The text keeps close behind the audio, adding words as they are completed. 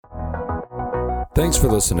Thanks for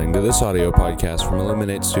listening to this audio podcast from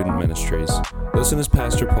Illuminate Student Ministries. Listen as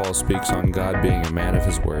Pastor Paul speaks on God being a man of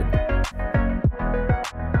his word.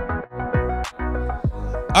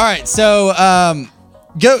 All right, so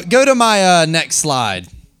go to my next slide.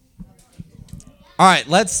 All right,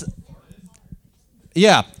 all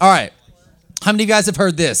right. How many of you guys have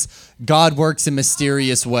heard this? God works in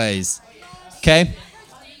mysterious ways. Okay,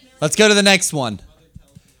 let's go to the next one.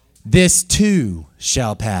 This too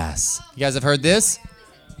shall pass. You guys have heard this?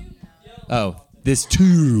 Oh, this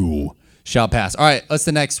too shall pass. All right, what's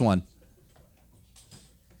the next one?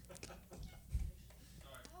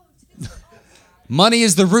 Money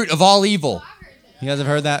is the root of all evil. You guys have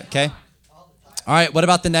heard that? Okay. All right, what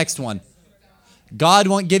about the next one? God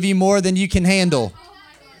won't give you more than you can handle.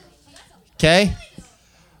 Okay.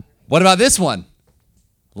 What about this one?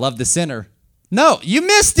 Love the sinner. No, you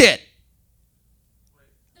missed it.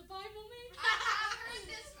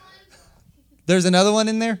 There's another one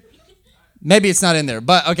in there? Maybe it's not in there,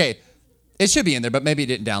 but okay. It should be in there, but maybe it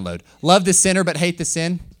didn't download. Love the sinner, but hate the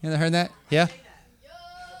sin. You ever heard that? Yeah?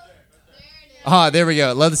 There we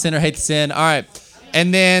go. Love the sinner, hate the sin. All right.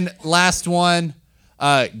 And then last one,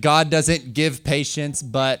 God doesn't give patience,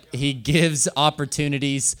 but he gives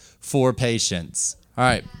opportunities for patience. All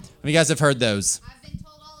right. You guys have heard those.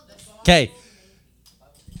 Okay.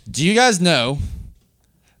 Do you guys know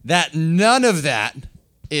that none of that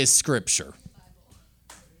is scripture?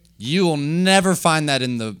 You will never find that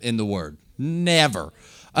in the word. Never.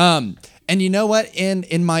 And you know what?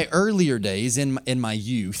 In my earlier days, in my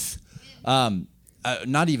youth,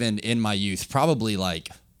 not even in my youth, probably like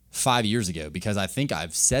 5 years ago, because I think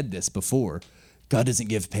I've said this before. God doesn't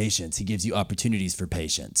give patience. He gives you opportunities for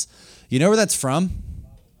patience. You know where that's from?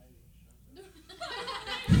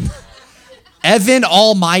 Evan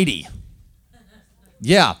Almighty.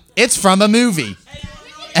 Yeah, it's from a movie.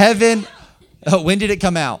 Evan, when did it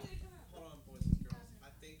come out?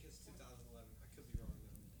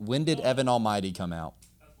 When did Evan Almighty come out?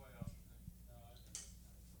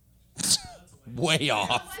 Way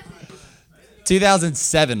off.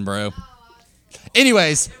 2007, bro.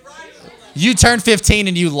 Anyways, you turned 15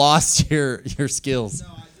 and you lost your skills.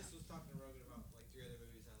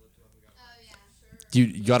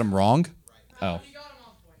 You got them wrong? Oh.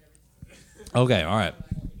 Okay, all right.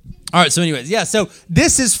 All right, so anyways, yeah, so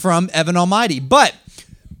this is from Evan Almighty, but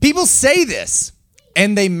people say this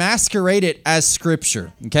and they masquerade it as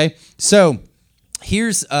scripture, okay? So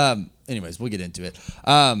here's, anyways, we'll get into it.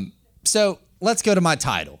 So let's go to my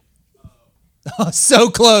title. Oh, so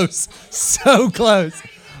close, so close.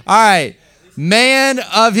 All right, man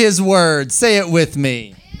of his word. Say it with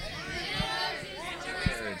me.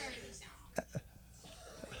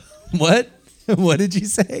 What? What did you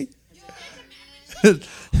say?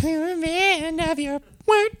 Man of your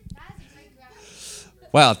word.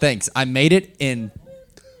 Wow, thanks. I made it in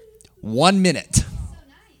 1 minute.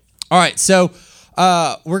 All right, so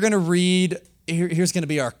we're going to read. Here's going to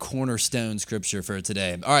be our cornerstone scripture for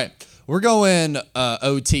today. All right, we're going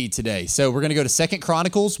OT today. So we're going to go to 2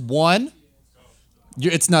 Chronicles 1.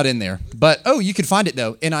 It's not in there, but you could find it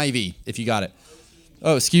though, NIV, if you got it.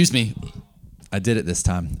 Oh, excuse me. I did it this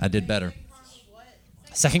time. I did better.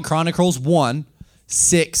 2 Chronicles 1,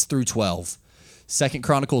 6 through 12. 2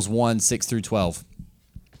 Chronicles 1, 6 through 12.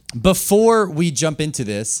 Before we jump into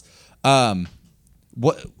this,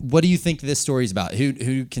 what do you think this story is about?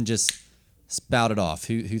 Who can just spout it off?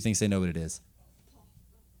 Who thinks they know what it is?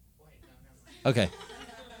 Okay.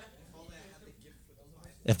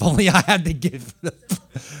 If only I had the gift.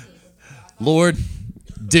 Lord,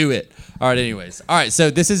 do it. All right, anyways. All right, so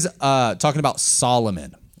this is talking about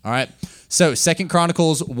Solomon. All right. So 2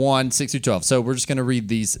 Chronicles 1, 6 through 12. So we're just going to read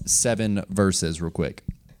these 7 verses real quick.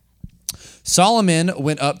 Solomon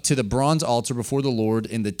went up to the bronze altar before the Lord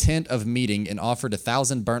in the tent of meeting and offered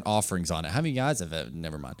 1,000 burnt offerings on it. How many guys have?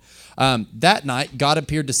 Never mind. That night, God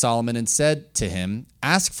appeared to Solomon and said to him,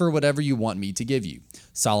 "Ask for whatever you want me to give you."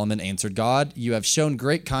 Solomon answered God, "You have shown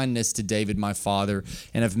great kindness to David my father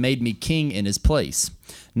and have made me king in his place.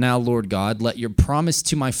 Now, Lord God, let your promise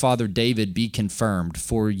to my father David be confirmed,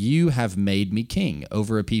 for you have made me king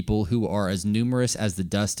over a people who are as numerous as the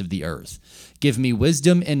dust of the earth. Give me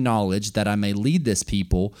wisdom and knowledge that I may lead this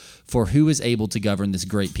people, for who is able to govern this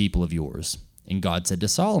great people of yours?" And God said to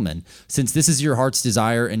Solomon, "Since this is your heart's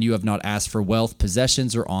desire, and you have not asked for wealth,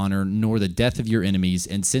 possessions, or honor, nor the death of your enemies,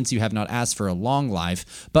 and since you have not asked for a long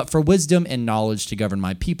life, but for wisdom and knowledge to govern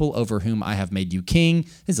my people over whom I have made you king,"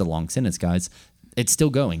 this is a long sentence, guys. It's still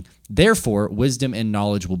going. "Therefore, wisdom and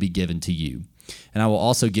knowledge will be given to you. And I will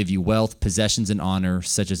also give you wealth, possessions, and honor,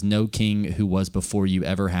 such as no king who was before you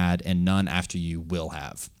ever had, and none after you will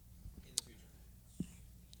have."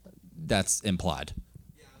 that's implied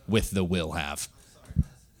with the will have.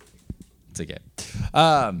 It's okay.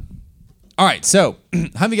 All right, so how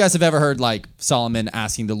many of you guys have ever heard like Solomon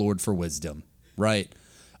asking the Lord for wisdom, right?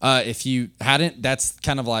 If you hadn't, that's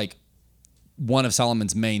kind of like one of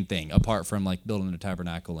Solomon's main thing, apart from like building a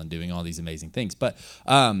tabernacle and doing all these amazing things. But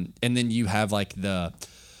and then you have like the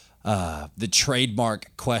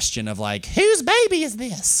trademark question of like, whose baby is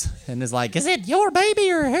this? And it's like, is it your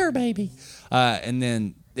baby or her baby? And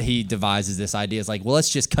then he devises this idea. It's like, well, let's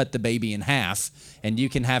just cut the baby in half, and you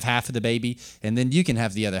can have half of the baby, and then you can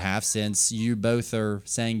have the other half, since you both are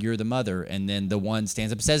saying you're the mother. And then the one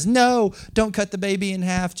stands up and says, no, don't cut the baby in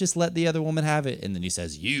half. Just let the other woman have it. And then he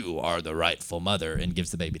says, you are the rightful mother, and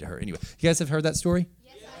gives the baby to her. Anyway, you guys have heard that story?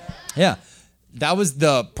 Yes. Yeah. That was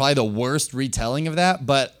probably the worst retelling of that,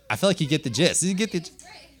 but I feel like you get the gist. You get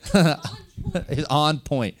the it's on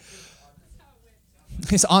point.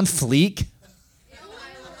 It's on fleek.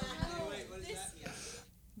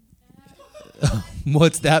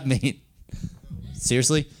 What's that mean?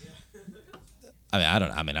 Seriously? I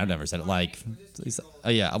mean, I've never said it like. Oh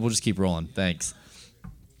yeah, we'll just keep rolling. Thanks.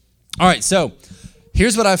 All right, so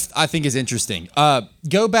here's what I think is interesting.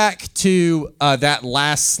 Go back to that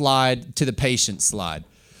last slide, to the patience slide.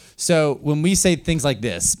 So when we say things like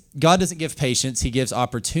this, God doesn't give patience, he gives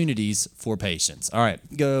opportunities for patience. All right,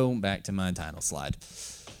 go back to my title slide.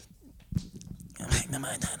 Go back to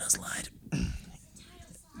my title slide.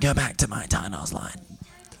 Go back to my title slide.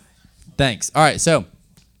 Thanks. All right, so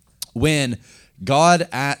when God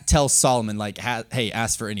tells Solomon, like, hey,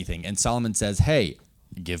 ask for anything, and Solomon says, hey,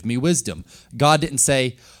 give me wisdom. God didn't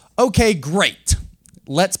say, okay, great.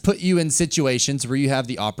 Let's put you in situations where you have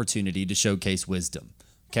the opportunity to showcase wisdom.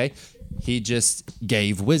 Okay? He just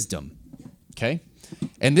gave wisdom. Okay?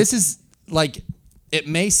 And this is like, it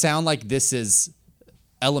may sound like this is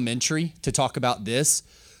elementary to talk about this,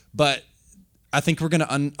 but I think we're going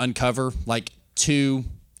to uncover like two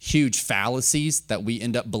huge fallacies that we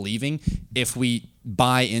end up believing if we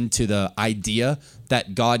buy into the idea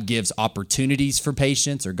that God gives opportunities for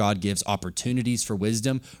patience or God gives opportunities for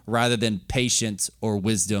wisdom rather than patience or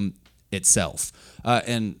wisdom itself.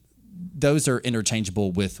 And those are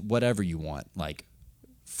interchangeable with whatever you want, like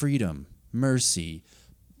freedom, mercy,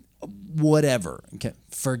 whatever, okay?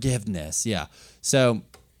 Forgiveness, yeah. So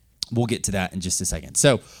we'll get to that in just a second.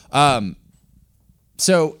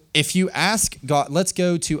 So if you ask God, let's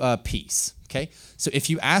go to peace, okay? So if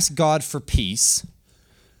you ask God for peace,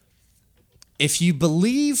 if you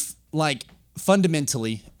believe like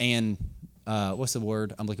fundamentally and what's the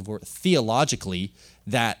word I'm looking for? Theologically,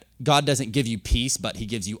 that God doesn't give you peace, but he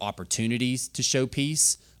gives you opportunities to show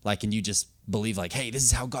peace, like, and you just believe like, hey, this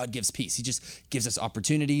is how God gives peace. He just gives us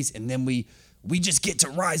opportunities, and then we just get to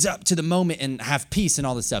rise up to the moment and have peace and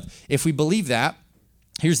all this stuff. If we believe that,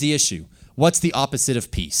 here's the issue. What's the opposite of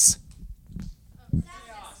peace?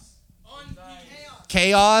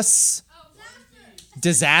 Chaos.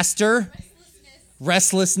 Disaster.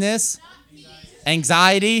 Restlessness.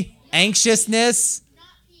 Anxiety. Anxiousness.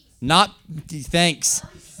 Not, thanks.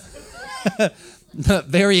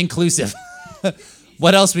 Very inclusive.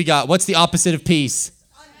 What else we got? What's the opposite of peace?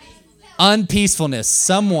 Unpeacefulness.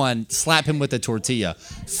 Someone slap him with a tortilla.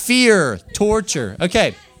 Fear. Torture.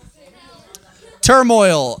 Okay.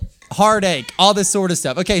 Turmoil. Heartache, all this sort of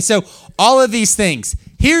stuff. Okay, so all of these things.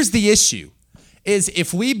 Here's the issue, is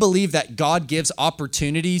if we believe that God gives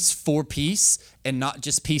opportunities for peace and not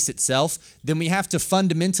just peace itself, then we have to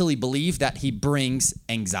fundamentally believe that he brings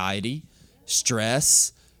anxiety,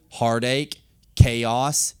 stress, heartache,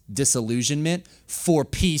 chaos, disillusionment for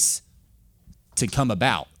peace to come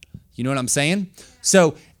about. You know what I'm saying?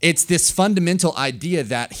 So it's this fundamental idea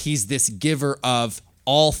that he's this giver of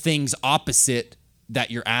all things opposite that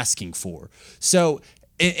you're asking for. So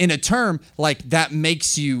in a term, like that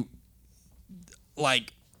makes you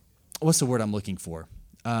like, what's the word I'm looking for?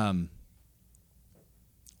 Well,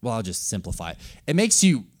 I'll just simplify it. It makes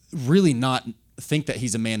you really not think that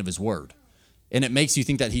he's a man of his word. And it makes you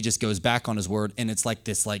think that he just goes back on his word, and it's like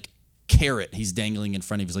this like carrot he's dangling in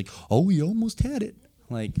front of you. He's like, oh, you almost had it.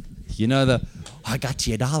 Like, you know, I got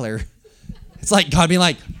you $1. It's like God being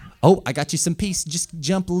like, oh, I got you some peace. Just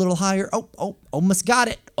jump a little higher. Oh, almost got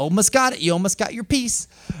it. Almost got it. You almost got your peace.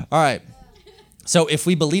 All right. So if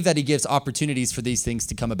we believe that he gives opportunities for these things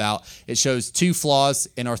to come about, it shows two flaws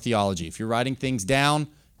in our theology. If you're writing things down,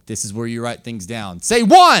 this is where you write things down. Say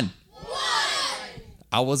one.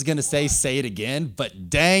 I was going to say it again, but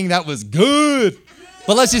dang, that was good.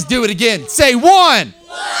 But let's just do it again. Say one.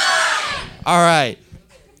 All right.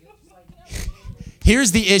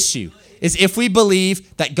 Here's the issue. is if we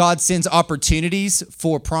believe that God sends opportunities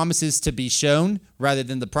for promises to be shown rather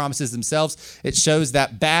than the promises themselves, it shows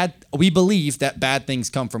that we believe that bad things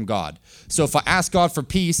come from God. So if I ask God for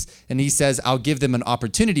peace and he says, I'll give them an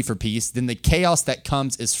opportunity for peace, then the chaos that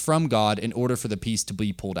comes is from God in order for the peace to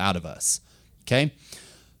be pulled out of us. Okay?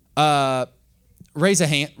 Raise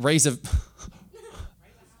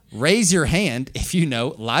your hand if you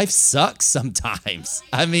know life sucks sometimes.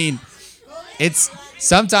 I mean,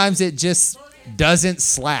 sometimes it just doesn't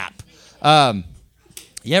slap.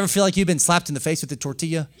 You ever feel like you've been slapped in the face with a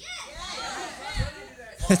tortilla?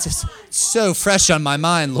 It's just so fresh on my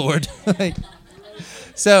mind, Lord.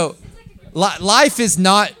 So life is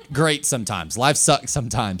not great sometimes. Life sucks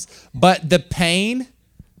sometimes. But the pain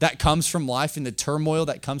that comes from life and the turmoil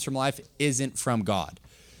that comes from life isn't from God.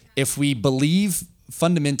 If we believe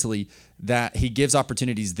fundamentally that he gives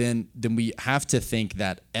opportunities, then we have to think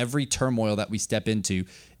that every turmoil that we step into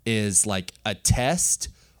is like a test,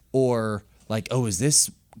 or like, oh, is this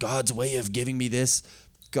God's way of giving me this?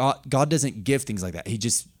 God doesn't give things like that. He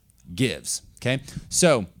just gives. Okay.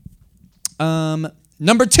 So,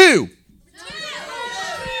 number 2.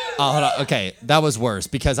 Oh, hold on. Okay. That was worse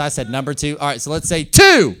because I said number 2. All right. So let's say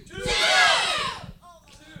 2.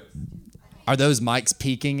 Are those mics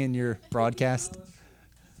peaking in your broadcast?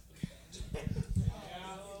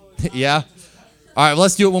 Yeah. All right. Well,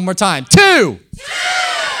 let's do it one more time. 2.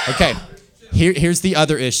 Okay. Here's the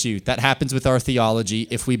other issue that happens with our theology.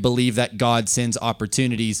 If we believe that God sends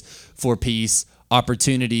opportunities for peace,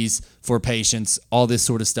 opportunities for patience, all this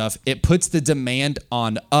sort of stuff, it puts the demand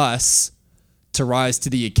on us to rise to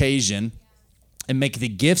the occasion and make the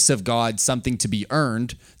gifts of God something to be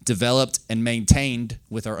earned, developed, and maintained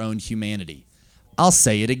with our own humanity. I'll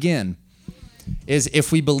say it again. Is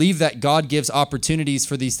if we believe that God gives opportunities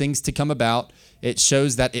for these things to come about, it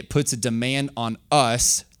shows that it puts a demand on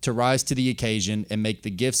us to rise to the occasion and make the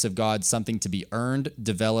gifts of God something to be earned,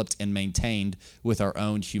 developed, and maintained with our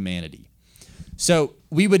own humanity. So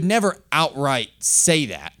we would never outright say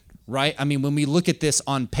that, right? I mean, when we look at this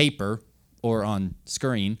on paper or on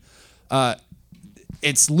screen,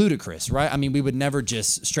 it's ludicrous, right? I mean, we would never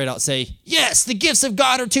just straight out say, yes, the gifts of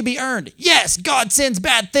God are to be earned. Yes, God sends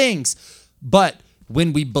bad things. But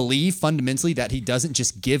when we believe fundamentally that he doesn't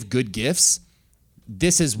just give good gifts,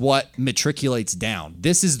 this is what matriculates down.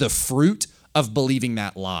 This is the fruit of believing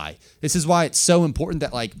that lie. This is why it's so important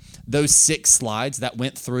that like those 6 slides that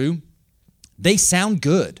went through, they sound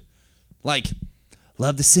good. Like,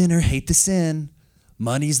 love the sinner, hate the sin.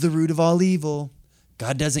 Money's the root of all evil.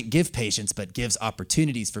 God doesn't give patience, but gives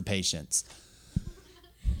opportunities for patience.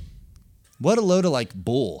 What a load of like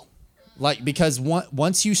bull. Like, because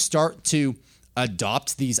once you start to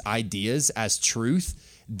adopt these ideas as truth,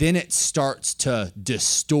 then it starts to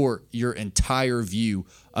distort your entire view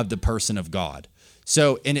of the person of God.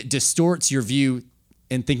 So, and it distorts your view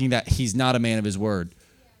in thinking that he's not a man of his word.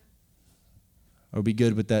 Are we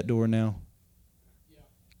good with that door now?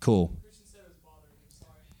 Cool.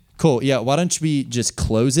 Cool. Yeah, why don't we just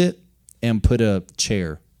close it and put a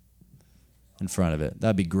chair in front of it?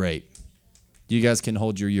 That'd be great. You guys can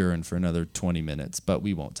hold your urine for another 20 minutes, but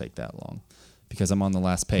we won't take that long because I'm on the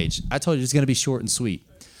last page. I told you it's going to be short and sweet.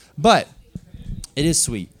 But it is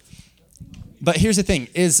sweet. But here's the thing,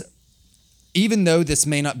 is even though this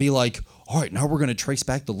may not be like, all right, now we're going to trace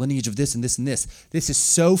back the lineage of this and this and this. This is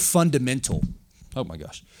so fundamental. Oh my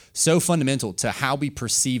gosh. So fundamental to how we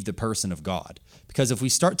perceive the person of God. Because if we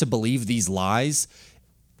start to believe these lies,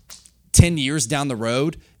 10 years down the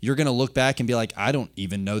road, you're going to look back and be like, I don't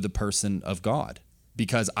even know the person of God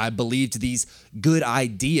because I believed these good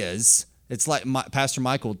ideas. It's like Pastor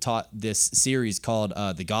Michael taught this series called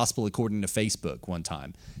The Gospel According to Facebook one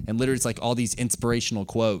time. And literally it's like all these inspirational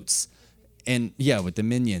quotes. And yeah, with the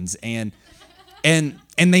minions. And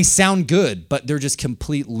they sound good, but they're just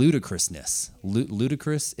complete ludicrousness.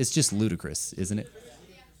 Ludicrous? It's just ludicrous, isn't it?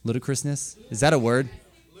 Ludicrousness? Is that a word?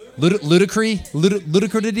 Ludicry?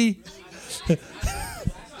 Ludicridity?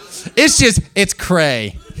 It's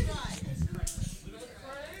cray.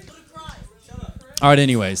 All right,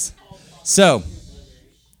 anyways. So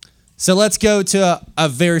let's go to a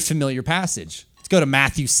very familiar passage. Let's go to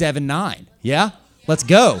Matthew 7:9. Yeah? Let's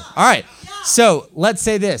go. All right. So let's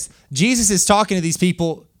say this. Jesus is talking to these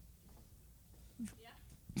people.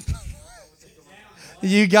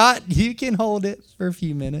 You can hold it for a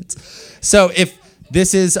few minutes. So if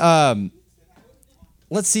this is,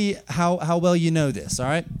 let's see how well you know this, all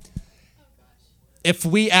right? If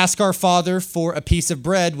we ask our Father for a piece of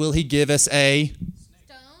bread, will he give us a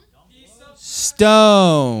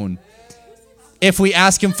stone? If we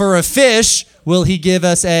ask him for a fish, will he give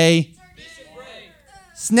us a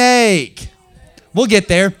Snake. We'll get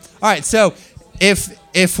there. All right, so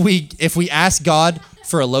if we ask God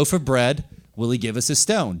for a loaf of bread, will he give us a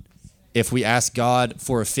stone? If we ask God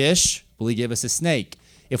for a fish, will he give us a snake?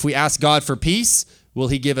 If we ask God for peace, will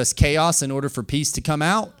he give us chaos in order for peace to come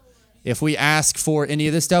out? If we ask for any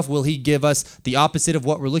of this stuff, will he give us the opposite of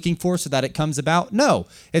what we're looking for so that it comes about? No.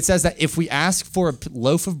 It says that if we ask for a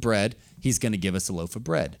loaf of bread, he's going to give us a loaf of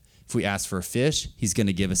bread. If we ask for a fish, he's going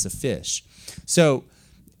to give us a fish. So,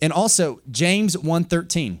 and also James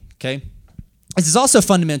 1:13, okay? This is also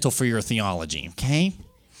fundamental for your theology, okay?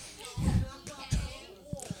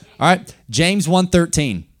 All right, James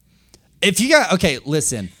 1:13. If you got, okay,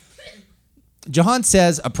 listen. Jahan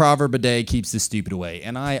says a proverb a day keeps the stupid away,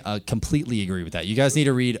 and I completely agree with that. You guys need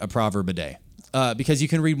to read a proverb a day because you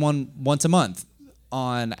can read one once a month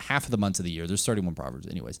on half of the months of the year. There's 31 proverbs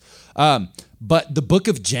anyways. But the book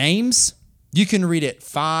of James, you can read it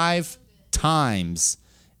 6 times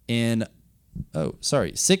in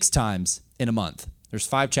a month. There's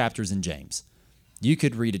 5 chapters in James. You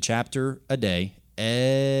could read a chapter a day,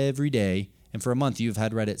 every day, and for a month you've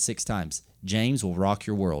had read it 6 times. James will rock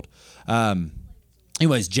your world.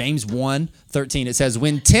 Anyways, James 1:13, it says,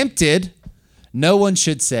 when tempted, no one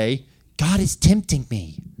should say, God is tempting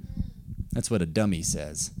me. That's what a dummy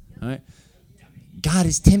says. All right? God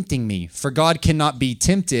is tempting me, for God cannot be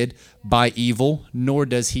tempted by evil, nor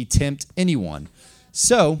does he tempt anyone.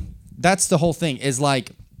 So that's the whole thing, is like,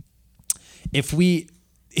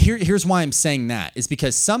 here's why I'm saying that, is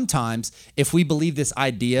because sometimes if we believe this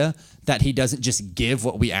idea that he doesn't just give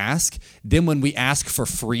what we ask, then when we ask for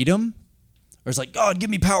freedom, or it's like, God, give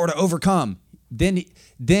me power to overcome, then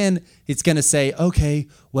it's going to say, okay,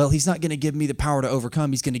 well, he's not going to give me the power to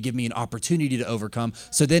overcome. He's going to give me an opportunity to overcome.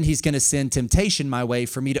 So then he's going to send temptation my way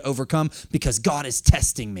for me to overcome because God is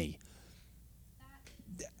testing me.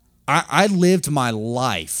 I lived my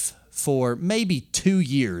life for maybe 2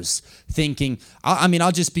 years thinking,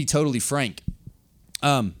 I'll just be totally frank.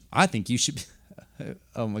 I think you should be,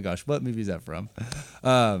 oh my gosh, what movie is that from?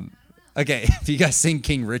 Okay, if you guys seen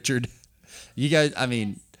King Richard, you guys,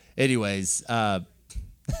 anyways,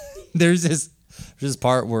 there's this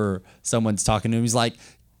part where someone's talking to him. He's like,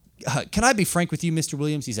 can I be frank with you, Mr.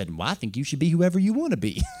 Williams? He said, well, I think you should be whoever you want to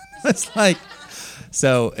be. It's like,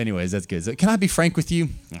 so anyways, that's good. So can I be frank with you?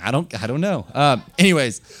 I don't know.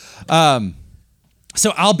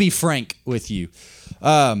 So I'll be frank with you.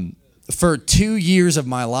 For 2 years of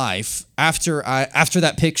my life, after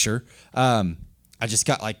that picture, I just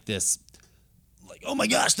got like this, like, oh my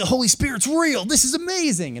gosh, the Holy Spirit's real. This is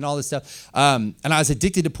amazing, and all this stuff. And I was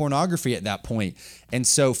addicted to pornography at that point. And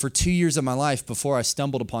so for 2 years of my life, before I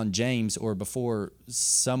stumbled upon James, or before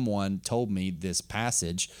someone told me this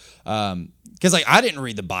passage, because like I didn't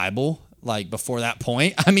read the Bible like before that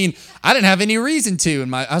point. I didn't have any reason to.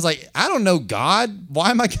 I was like, I don't know God.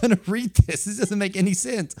 Why am I going to read this? This doesn't make any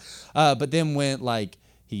sense. But then when like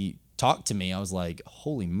he talked to me, I was like,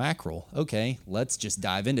 holy mackerel. Okay, let's just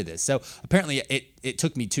dive into this. So apparently it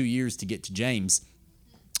took me 2 years to get to James.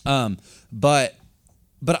 But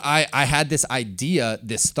I had this idea,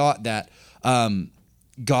 this thought that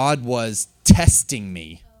God was testing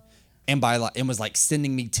me. And was like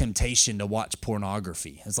sending me temptation to watch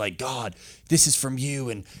pornography. It's like, God, this is from you,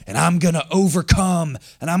 and I'm gonna overcome,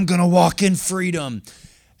 and I'm gonna walk in freedom.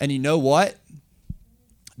 And you know what?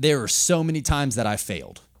 There are so many times that I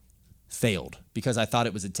failed because I thought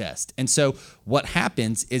it was a test. And so what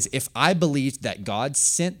happens is, if I believed that God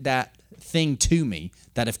sent that thing to me,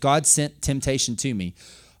 that if God sent temptation to me,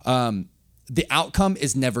 the outcome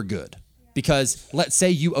is never good. Because let's say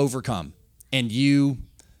you overcome and you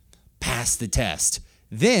pass the test.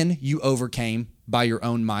 Then you overcame by your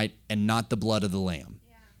own might and not the blood of the Lamb.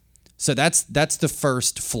 Yeah. So that's the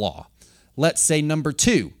first flaw. Let's say number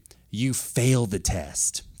 2, you fail the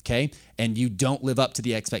test, okay? And you don't live up to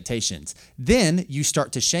the expectations. Then you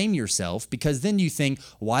start to shame yourself, because then you think,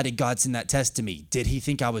 why did God send that test to me? Did he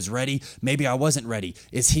think I was ready? Maybe I wasn't ready.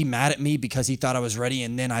 Is he mad at me because he thought I was ready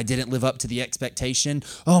and then I didn't live up to the expectation?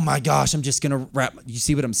 Oh my gosh, I'm just going to you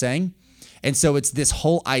see what I'm saying? And so it's this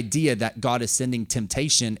whole idea that God is sending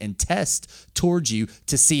temptation and test towards you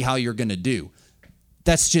to see how you're going to do.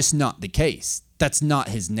 That's just not the case. That's not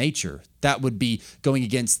his nature. That would be going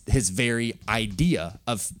against his very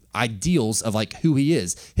ideals of like who he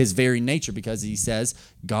is, his very nature, because he says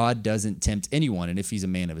God doesn't tempt anyone. And if he's a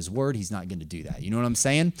man of his word, he's not going to do that. You know what I'm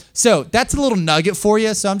saying? So that's a little nugget for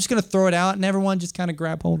you. So I'm just going to throw it out, and everyone just kind of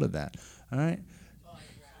grab hold of that. All right.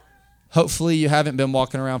 Hopefully you haven't been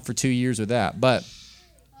walking around for 2 years with that. But,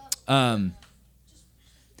 and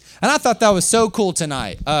I thought that was so cool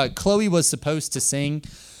tonight. Chloe was supposed to sing,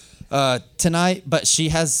 tonight, but she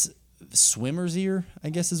has swimmer's ear, I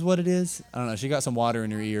guess is what it is. I don't know. She got some water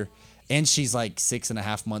in her ear, and she's like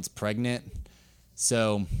 6.5 months pregnant.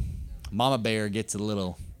 So Mama Bear gets a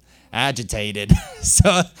little agitated.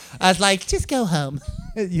 So I was like, just go home.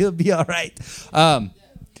 You'll be all right.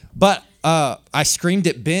 But I screamed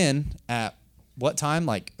at Ben at what time?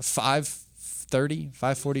 Like 5:30,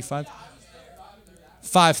 5:45?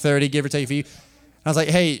 5:30, give or take a few. I was like,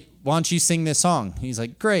 hey, why don't you sing this song? He's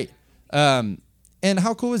like, great. And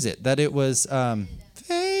how cool is it that it was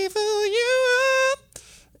faithful you up?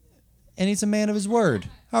 And he's a man of his word.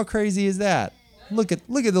 How crazy is that? Look at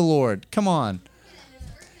the Lord. Come on.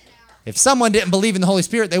 If someone didn't believe in the Holy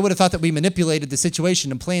Spirit, they would have thought that we manipulated the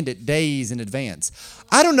situation and planned it days in advance.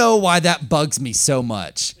 I don't know why that bugs me so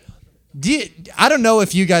much. I don't know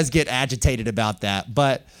if you guys get agitated about that,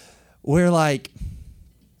 but we're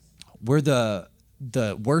the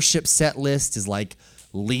worship set list is like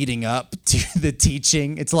leading up to the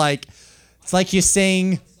teaching. It's like you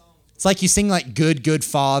sing like good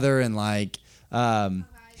Father and like and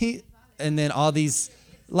then all these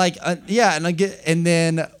like and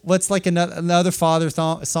then what's like another Father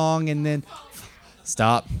song and then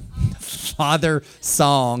stop Father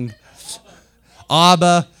song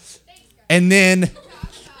Abba and then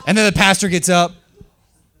the pastor gets up.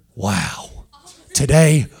 Wow,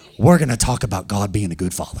 today we're gonna talk about God being a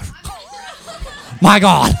good Father. My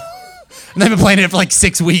God. And they've been playing it for like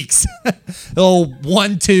 6 weeks.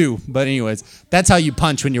 1, 2. But anyways, that's how you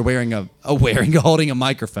punch when you're holding a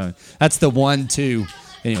microphone. That's the 1, 2.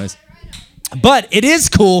 Anyways. But it is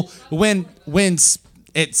cool when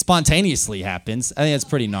it spontaneously happens. I think that's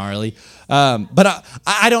pretty gnarly. But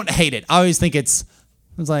I don't hate it. I always think it's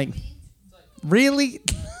like, really?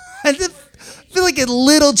 I just feel like a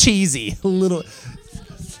little cheesy. A little.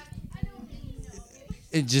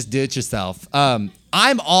 Just do it yourself.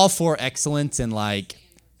 I'm all for excellence and like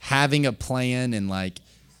having a plan and like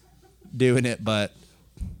doing it, but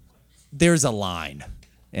there's a line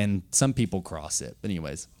and some people cross it. But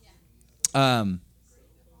anyways, I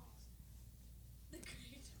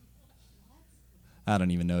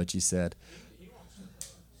don't even know what you said.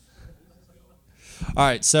 All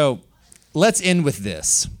right, so let's end with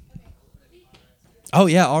this. Oh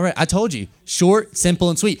yeah, all right. I told you, short, simple,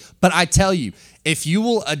 and sweet. But I tell you, if you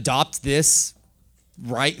will adopt this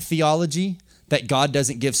right theology, that God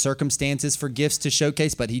doesn't give circumstances for gifts to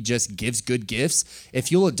showcase, but he just gives good gifts. If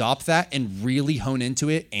you'll adopt that and really hone into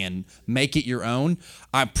it and make it your own,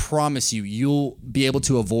 I promise you'll be able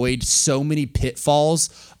to avoid so many pitfalls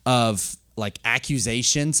of like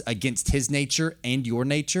accusations against his nature and your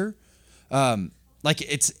nature. Like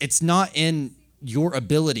it's not in your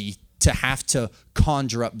ability to have to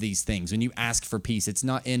conjure up these things. When you ask for peace, it's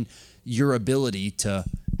not in your ability to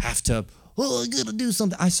have to, I gotta do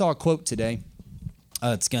something. I saw a quote today.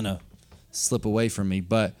 It's gonna slip away from me,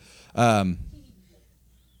 but I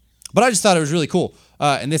just thought it was really cool.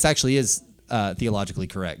 And this actually is theologically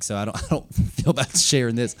correct, so I don't feel bad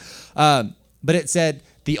sharing this. But it said,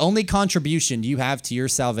 the only contribution you have to your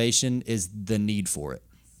salvation is the need for it.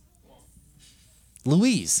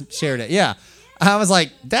 Louise shared it. Yeah. I was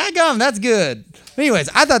like, daggum, that's good. Anyways,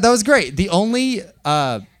 I thought that was great. The only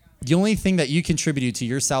thing that you contributed to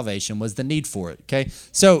your salvation was the need for it, okay?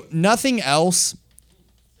 So nothing else.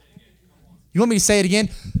 You want me to say it again?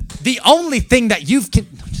 The only thing that you've... No,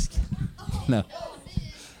 just kidding. No.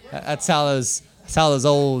 That's how those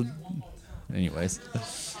old... Anyways.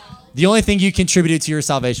 The only thing you contributed to your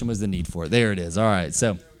salvation was the need for it. There it is. All right,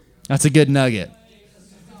 so that's a good nugget.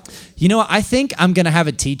 You know what? I think I'm going to have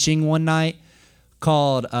a teaching one night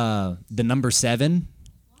called the number 7.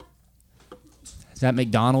 Is that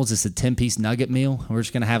McDonald's? It's a 10-piece nugget meal. We're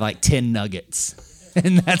just going to have like 10 nuggets.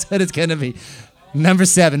 And that's what it's going to be. Number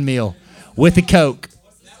 7 meal with a Coke.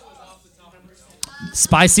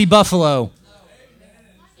 Spicy buffalo.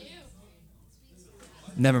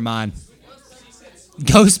 Never mind.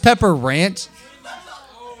 Ghost pepper ranch.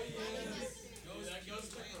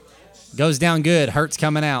 Goes down good. Hurts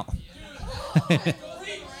coming out.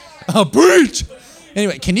 Oh, preach.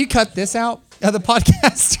 Anyway, can you cut this out of the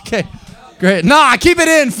podcast? Okay, great. Nah, keep it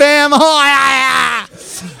in, fam. No.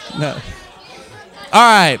 All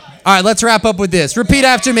right, let's wrap up with this. Repeat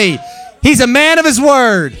after me. He's a man of his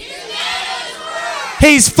word.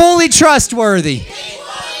 He's fully trustworthy.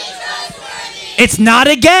 It's not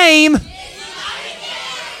a game.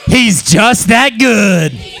 He's just that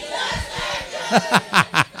good.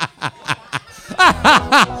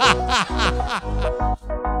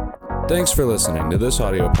 Thanks for listening to this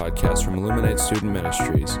audio podcast from Illuminate Student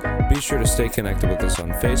Ministries. Be sure to stay connected with us on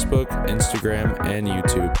Facebook, Instagram, and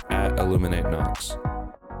YouTube at Illuminate Knox.